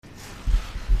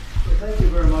Thank you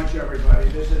very much, everybody.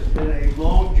 This has been a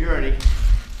long journey,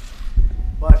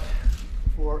 but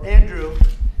for Andrew,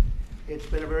 it's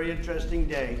been a very interesting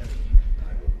day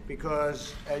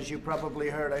because, as you probably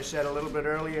heard, I said a little bit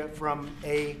earlier, from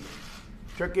a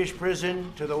Turkish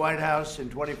prison to the White House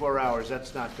in 24 hours.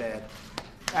 That's not bad.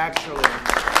 Actually,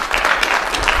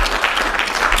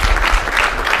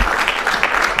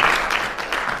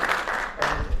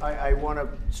 I want to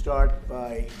start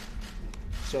by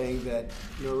saying that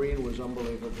Noreen was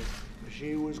unbelievable.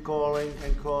 She was calling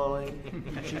and calling.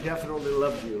 She definitely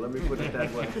loved you, let me put it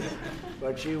that way.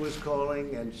 But she was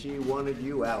calling and she wanted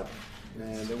you out.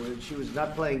 And she was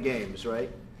not playing games,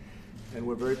 right? And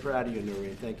we're very proud of you,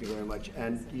 Noreen. Thank you very much.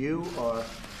 And you are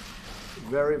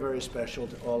very, very special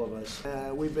to all of us.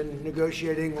 We've been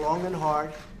negotiating long and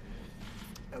hard.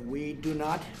 We do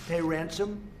not pay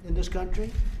ransom in this country,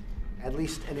 at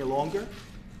least any longer.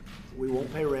 We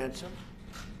won't pay ransom.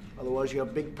 Otherwise, you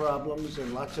have big problems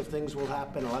and lots of things will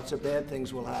happen, and lots of bad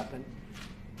things will happen.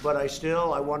 But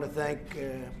I want to thank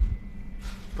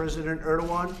President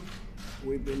Erdogan.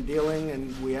 We've been dealing,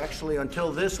 and we actually,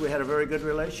 until this, we had a very good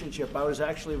relationship. I was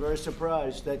actually very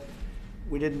surprised that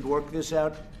we didn't work this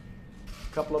out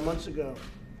a couple of months ago.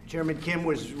 Chairman Kim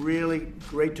was really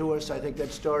great to us. I think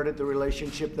that started the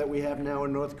relationship that we have now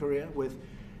in North Korea with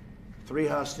 3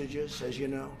 hostages, as you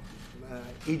know.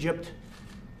 Egypt.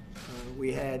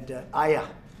 We had Aya.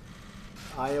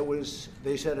 Aya was,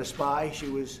 they said, a spy. She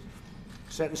was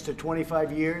sentenced to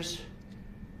 25 years.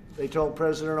 They told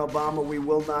President Obama, we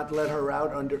will not let her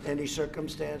out under any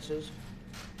circumstances.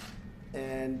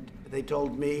 And they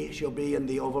told me she'll be in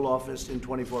the Oval Office in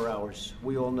 24 hours.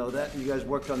 We all know that, and you guys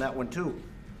worked on that one too.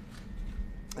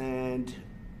 And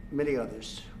many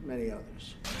others, many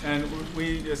others. And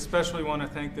we especially want to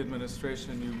thank the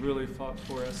administration. You really fought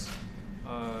for us.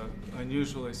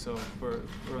 Unusually so. For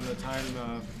the time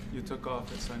you took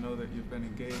office, I know that you've been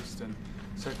engaged, and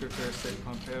Secretary of State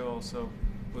Pompeo also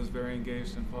was very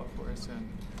engaged and fought for us, and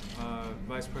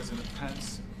Vice President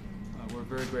Pence, we're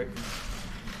very grateful.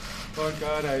 Lord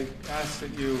God, I ask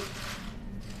that you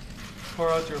pour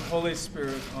out your Holy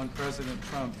Spirit on President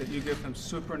Trump, that you give him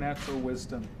supernatural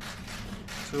wisdom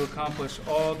to accomplish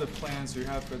all the plans you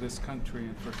have for this country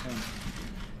and for him.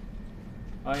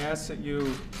 I ask that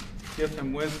you give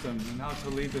him wisdom in how to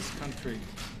lead this country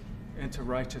into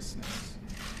righteousness.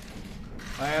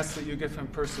 I ask that you give him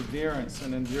perseverance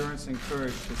and endurance and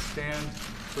courage to stand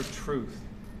for truth.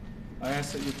 I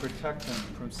ask that you protect him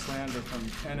from slander,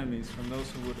 from enemies, from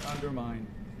those who would undermine.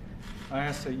 I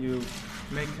ask that you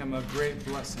make him a great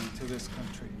blessing to this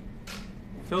country.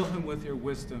 Fill him with your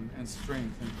wisdom and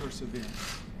strength and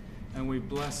perseverance. And we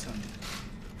bless him.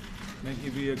 May he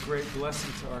be a great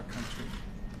blessing to our country.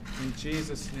 In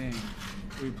Jesus' name,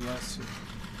 we bless you.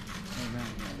 Amen.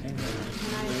 Amen.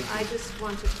 And I just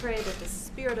want to pray that the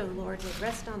Spirit of the Lord would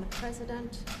rest on the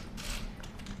President,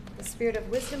 the Spirit of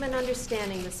wisdom and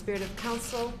understanding, the Spirit of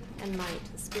counsel and might,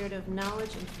 the Spirit of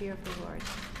knowledge and fear of the Lord.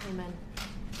 Amen.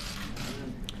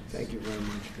 Thank you very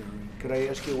much, Jeremy. Could I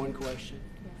ask you one question?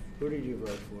 Yes. Who did you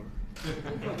vote for?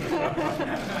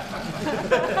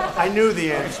 I knew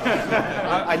the answer.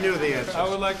 I knew the answer. I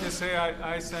would like to say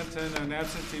I sent in an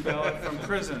absentee ballot from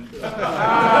prison. That's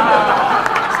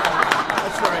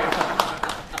right.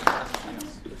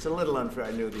 It's a little unfair.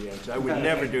 I knew the answer. I would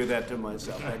never do that to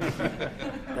myself.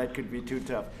 That could be too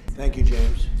tough. Thank you,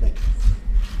 James. Thank you.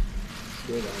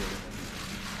 Good.